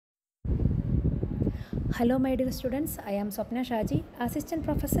Hello my dear students, I am Swapna Shaji, Assistant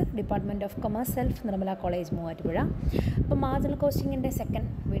Professor, Department of Commerce, Self, Nirmala College, Moovattupuzha. അപ്പോൾ marginal കോസ്റ്റിങ്ങിൻ്റെ second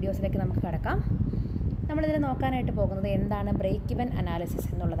വീഡിയോസിലേക്ക് നമുക്ക് കടക്കാം. നമ്മളിതിൽ നോക്കാനായിട്ട് പോകുന്നത് എന്താണ് ബ്രേക്ക് ഇവൻ അനാലിസിസ്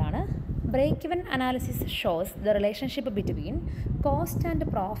എന്നുള്ളതാണ്. Break even analysis shows the relationship between cost and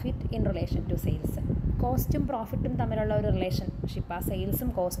profit in relation to sales. കോസ്റ്റും പ്രോഫിറ്റും തമ്മിലുള്ള ഒരു റിലേഷൻഷിപ്പ്, ആ സെയിൽസും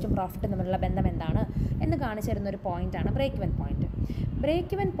കോസ്റ്റും പ്രോഫിറ്റും തമ്മിലുള്ള ബന്ധം എന്താണ് എന്ന് കാണിച്ചു തരുന്ന ഒരു പോയിൻ്റാണ് break even point.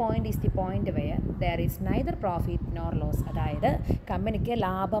 Break even point is the point wear there is neither profit nor loss. അതായത് കമ്പനിക്ക്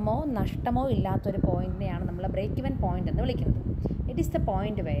ലാഭമോ നഷ്ടമോ ഇല്ലാത്തൊരു പോയിൻറ്റിനെയാണ് നമ്മൾ ബ്രേക്ക് ഇവൻ പോയിൻ്റ് എന്ന് വിളിക്കുന്നത്. It is the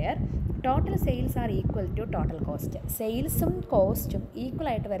point wear total sales R equal to total cost. സെയിൽസും കോസ്റ്റും equal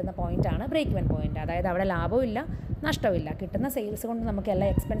ആയിട്ട് വരുന്ന പോയിൻ്റാണ് ബ്രേക്ക് ഇവൻ പോയിൻ്റ്. അതായത് അവിടെ ലാഭവും ഇല്ല നഷ്ടവും ഇല്ല, കിട്ടുന്ന സെയിൽസ് കൊണ്ട് നമുക്ക് എല്ലാ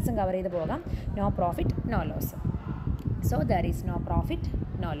എക്സ്പെൻസും കവർ ചെയ്ത് പോകാം. No profit no loss. So there is no profit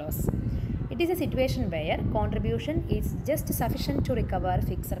no loss. It is A situation where contribution is just sufficient to recover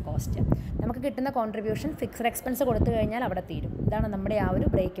fixed cost. നമുക്ക് കിട്ടുന്ന കോൺട്രിബ്യൂഷൻ ഫിക്സഡ് എക്സ്പെൻസ് കൊടുത്തു കഴിഞ്ഞാൽ അവിടെ തീരും. ഇതാണ് നമ്മുടെ ആ ഒരു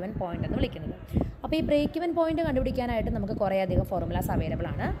ബ്രേക്ക് ഇവൻ പോയിൻ്റ് എന്ന് വിളിക്കുന്നത്. അപ്പോൾ ഈ ബ്രേക്ക് ഇവൻ പോയിൻ്റ് കണ്ടുപിടിക്കാനായിട്ട് നമുക്ക് കുറേയധികം ഫോർമുലാസ് അവൈലബിൾ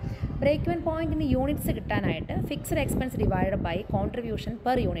ആണ്. ബ്രേക്ക് ഇവൻ പോയിൻറ്റിന് യൂണിറ്റ്സ് കിട്ടാനായിട്ട് fixed expense divide by contribution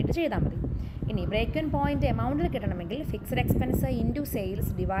per unit ചെയ്താൽ മതി. ഇനി ബ്രേക്ക് ഇവൻ പോയിൻ്റ് എമൗണ്ടിൽ കിട്ടണമെങ്കിൽ fixed expense into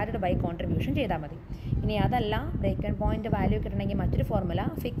sales divided by contribution ചെയ്താൽ മതി. ഇനി അതല്ല ബ്രേക്ക് ഇവൻ പോയിൻ്റ് വാല്യൂ കിട്ടണമെങ്കിൽ മറ്റൊരു formula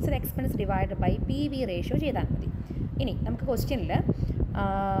fixed expense divide by PV ratio ചെയ്താൽ മതി. ഇനി നമുക്ക് ക്വസ്റ്റ്യനിൽ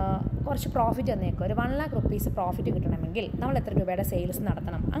കുറച്ച് പ്രോഫിറ്റ് തന്നേക്കും, ഒരു 1 lakh rupees പ്രോഫിറ്റ് കിട്ടണമെങ്കിൽ നമ്മൾ എത്ര രൂപയുടെ സെയിൽസ്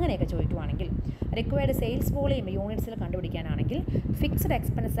നടത്തണം അങ്ങനെയൊക്കെ ചോദിക്കുവാണെങ്കിൽ required sales volume യൂണിറ്റ്സിൽ കണ്ടുപിടിക്കാനാണെങ്കിൽ fixed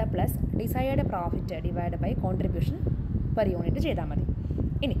expense plus desired profit divide by contribution per unit ചെയ്താൽ മതി.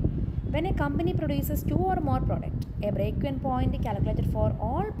 ഇനി when a company produces 2 or more product, a break-even point calculated for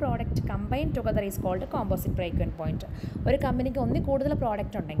all product combined together is called composite break-even point. ഒരു കമ്പനിക്ക് ഒന്നിൽ കൂടുതൽ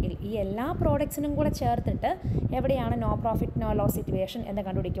product ഉണ്ടെങ്കിൽ ഈ എല്ലാ പ്രോഡക്ട്സിനും കൂടെ ചേർത്തിട്ട് എവിടെയാണ് no profit no loss situation എന്ന്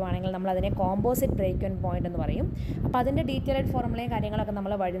കണ്ടുപിടിക്കുവാണെങ്കിൽ നമ്മൾ അതിനെ കോമ്പോസിറ്റ് ബ്രേക്ക്-ഇവൻ പോയിന്റ് എന്ന് പറയും. അപ്പോൾ അതിൻ്റെ ഡീറ്റെയിൽഡ് ഫോർമുലയും കാര്യങ്ങളൊക്കെ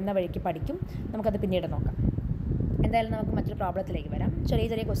നമ്മൾ വരുന്ന വഴിക്ക് പഠിക്കും. നമുക്കത് പിന്നീട് നോക്കാം. എന്തായാലും നമുക്ക് മറ്റൊരു പ്രോബ്ലത്തിലേക്ക് വരാം. ചെറിയ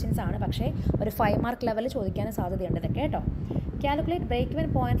ചെറിയ ക്വസ്റ്റ്യൻസ് ആണ്, പക്ഷേ ഒരു 5 മാർക്ക് ലെവലിൽ ചോദിക്കാനും സാധ്യതയുണ്ട് ഇതൊക്കെ കേട്ടോ. Calculate break even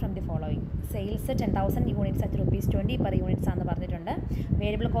point from the following. Sales 10,000 units at ₹20 per units ആണെന്ന് പറഞ്ഞിട്ടുണ്ട്.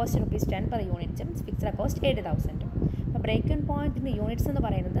 വേരിയബിൾ കോസ്റ്റ് ₹10 പെർ യൂണിറ്റും ഫിക്സഡ് കോസ്റ്റ് 8,000. അപ്പോൾ ബ്രേക്ക് ഇവൻ പോയിന്റിൻ്റെ യൂണിറ്റ്സ് എന്ന്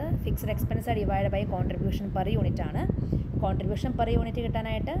പറയുന്നത് fixed expense divide by contribution per unit ആണ്. കോൺട്രിബ്യൂഷൻ പെർ യൂണിറ്റ്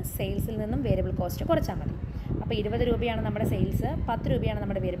കിട്ടാനായിട്ട് സെയിൽസിൽ നിന്നും വേരിയബിൾ കോസ്റ്റ് കുറച്ചാൽ മതി. അപ്പോൾ 20 രൂപയാണ് നമ്മുടെ സെയിൽസ്, 10 രൂപയാണ്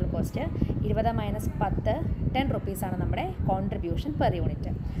നമ്മുടെ വേരിയബിൾ കോസ്റ്റ്. 20 മൈനസ് 10 10 റുപ്പീസാണ് നമ്മുടെ കോൺട്രിബ്യൂഷൻ പെർ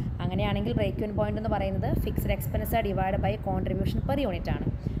യൂണിറ്റ്. അങ്ങനെയാണെങ്കിൽ ബ്രേക്ക് ഇവൻ പോയിന്റ് എന്ന് പറയുന്നത് fixed expense divide by contribution per unit ആണ്.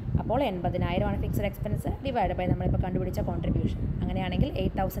 അപ്പോൾ 80,000 ആണ് ഫിക്സഡ് എക്സ്പെൻസ് ഡിവൈഡ് ബൈ നമ്മളിപ്പോൾ കണ്ടുപിടിച്ച കോൺട്രിബ്യൂഷൻ. അങ്ങനെയാണെങ്കിൽ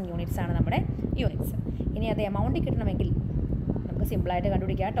 8,000 യൂണിറ്റ്സ് ആണ് നമ്മുടെ യൂണിറ്റ്സ്. ഇനി അത് എമൗണ്ട് കിട്ടണമെങ്കിൽ നമുക്ക് സിമ്പിളായിട്ട്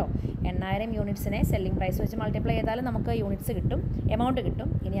കണ്ടുപിടിക്കാം കേട്ടോ. 8,000 യൂണിറ്റ്സിനെ സെല്ലിംഗ് പ്രൈസ് വെച്ച് മൾട്ടിപ്ലൈ ചെയ്താലും നമുക്ക് യൂണിറ്റ്സ് കിട്ടും, എമൗണ്ട് കിട്ടും.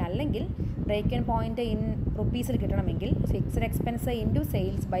 ഇനി അല്ലെങ്കിൽ ബ്രേക്ക് ഇവൻ പോയിന്റ് ഇൻ റുപ്പീസിൽ കിട്ടണമെങ്കിൽ fixed expense into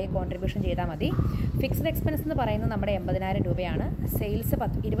sales by contribution ചെയ്താൽ മതി. ഫിക്സഡ് എക്സ്പെൻസ് എന്ന് പറയുന്നത് നമ്മുടെ 80,000 രൂപയാണ്, സെയിൽസ്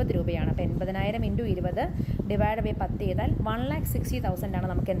 20 രൂപയാണ്. അപ്പോൾ 80,000 ഇൻറ്റു 20 ഡിവൈഡ് ബൈ 10 ചെയ്താൽ 1,60,000 ആണ്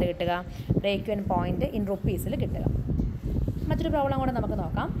നമുക്ക് എന്ത് കിട്ടുക, ബ്രേക്ക് ഇവൻ പോയിന്റ് ഇൻ റുപ്പീസിൽ കിട്ടുക. മറ്റൊരു പ്രോബ്ലം കൂടെ നമുക്ക്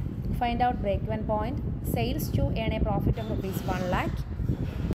നോക്കാം. Find out break even point. Sales to earn A profit of ₹1 lakh.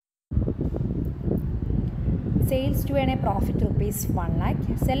 Sales to earn a profit ₹1 lakh.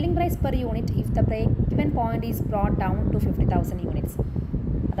 Selling price per unit if the break-even point is brought down to 50,000 units.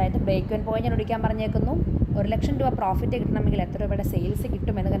 അതായത് ബ്രേക്ക്-ഇവൻ point കണ്ടുപിടിക്കാൻ പറഞ്ഞേക്കുന്നു. 1,00,000 രൂപ profit കിട്ടണമെങ്കിൽ എത്ര രൂപയുടെ sales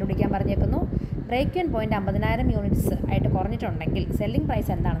കിട്ടുമെന്ന് കണ്ടുപിടിക്കാൻ പറഞ്ഞേക്കുന്നു. ബ്രേക്ക്-ഇവൻ point 50,000 units ആയിട്ട് കുറഞ്ഞിട്ടുണ്ടെങ്കിൽ selling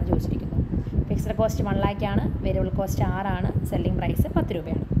price എന്താണെന്ന് ചോദിച്ചിരിക്കുന്നു. ഫിക്സഡ് കോസ്റ്റ് 1 lakh ആണ്, വേരിയബിൾ കോസ്റ്റ് 6 ആണ്, സെല്ലിംഗ് പ്രൈസ് 10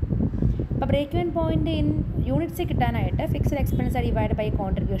 രൂപയാണ്. അപ്പോൾ break even point in units കിട്ടാനായിട്ട് fixed expense divide by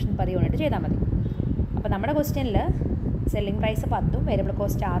contribution per unit ചെയ്താൽ മതി. അപ്പോൾ നമ്മുടെ ക്വസ്റ്റ്യനിൽ സെല്ലിംഗ് പ്രൈസ് 10ഉം വേരിയബിൾ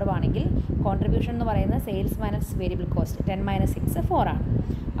കോസ്റ്റ് 6 ആണെങ്കിൽ കോൺട്രിബ്യൂഷൻ എന്ന് പറയുന്നത് sales minus variable cost 10 minus 6 4 ആണ്.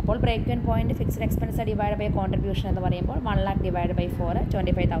 അപ്പോൾ break even point fixed expense divide by contribution എന്ന് പറയുമ്പോൾ 1 lakh ഡിവൈഡ് ബൈ 4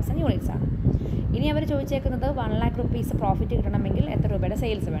 25,000 യൂണിറ്റ്സ് ആണ്. ഇനി അവർ ചോദിച്ചേക്കുന്നത് 1 lakh rupees പ്രോഫിറ്റ് കിട്ടണമെങ്കിൽ എത്ര രൂപയുടെ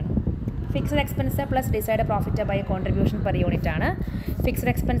സെയിൽസ് വേണം. Fixed expense plus decide profit by contribution per unit ആണ്.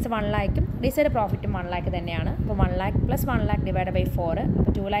 ഫിക്സഡ് എക്സ്പെൻസ് 1 lakhും ഡിസൈഡ് പ്രോഫിറ്റും 1 lakh തന്നെയാണ്. അപ്പോൾ 1 lakh plus 1 lakh divide by 4,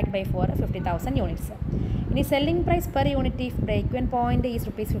 അപ്പോൾ 2 lakh ബൈ 4 50,000 യൂണിറ്റ്സ്. ഇനി selling price per unit if break even point is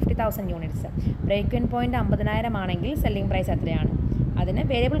 ₹50,000 units. Break even point 50,000 ആണെങ്കിൽ selling price എത്രയാണ്, അതിന്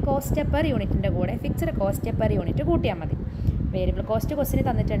variable cost per യൂണിറ്റിൻ്റെ കൂടെ ഫിക്സഡ് കോസ്റ്റ് പെർ യൂണിറ്റ് കൂട്ടിയാൽ മതി. വേരിയബിൾ കോസ്റ്റ് ക്വസ്റ്റിന്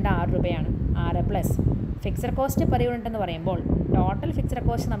തന്നിട്ടുണ്ട് 6 രൂപയാണ്. 6 plus fixed cost per unit എന്ന് പറയുമ്പോൾ ടോട്ടൽ ഫിക്സഡ്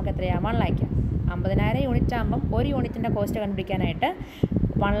കോസ്റ്റ് നമുക്ക് എത്രയാണ്, 1 lakh. 50,000 യൂണിറ്റ് ആകുമ്പം ഒരു യൂണിറ്റിൻ്റെ കോസ്റ്റ് കണ്ടുപിടിക്കാനായിട്ട്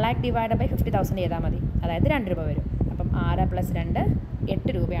 1 lakh ഡിവൈഡ് ബൈ 50,000 ചെയ്താൽ മതി. അതായത് 2 രൂപ വരും. അപ്പം 6 പ്ലസ് 2 =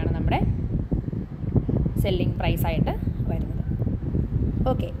 8 രൂപയാണ് നമ്മുടെ സെല്ലിംഗ് പ്രൈസ് ആയിട്ട് വരുന്നത്. 8 രൂപയാണ് നമ്മുടെ സെല്ലിംഗ് പ്രൈസ് ആയിട്ട് വരുന്നത്. 8 രൂപ. ഇനി selling price per unit if break even point is ₹50,000 units. Break even point 50,000 ആണെങ്കിൽ സെല്ലിംഗ് പ്രൈസ് എത്രയാണ്, 1 lakh. 50,000 യൂണിറ്റ് ആകുമ്പം ഒരു യൂണിറ്റിൻ്റെ കോസ്റ്റ് കണ്ടുപിടിക്കാനായിട്ട് 1 lakh ഡിവൈഡ് ബൈ 50,000 ചെയ്താൽ മതി. അതായത് 2 രൂപ വരും. അപ്പം 6 പ്ലസ് 2 = 8 രൂപയാണ് നമ്മുടെ സെല്ലിംഗ് പ്രൈസ് ആയിട്ട് വരുന്നത്.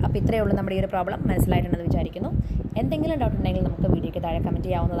 ഓക്കെ, അപ്പോൾ ഇത്രയേ ഉള്ളൂ. നമ്മുടെ ഈ ഒരു പ്രോബ്ലം മനസ്സിലായിട്ടുണ്ടെന്ന് വിചാരിക്കുന്നു. എന്തെങ്കിലും ഡൗട്ട് ഉണ്ടെങ്കിൽ നമുക്ക് വീഡിയോയ്ക്ക് താഴെ കമൻറ്റ്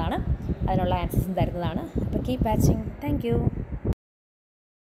ചെയ്യാവുന്നതാണ്. അതിനുള്ള ആൻസേഴ്സും തരുന്നതാണ്. അപ്പോൾ കീപ് വാച്ചിങ്. Thank you.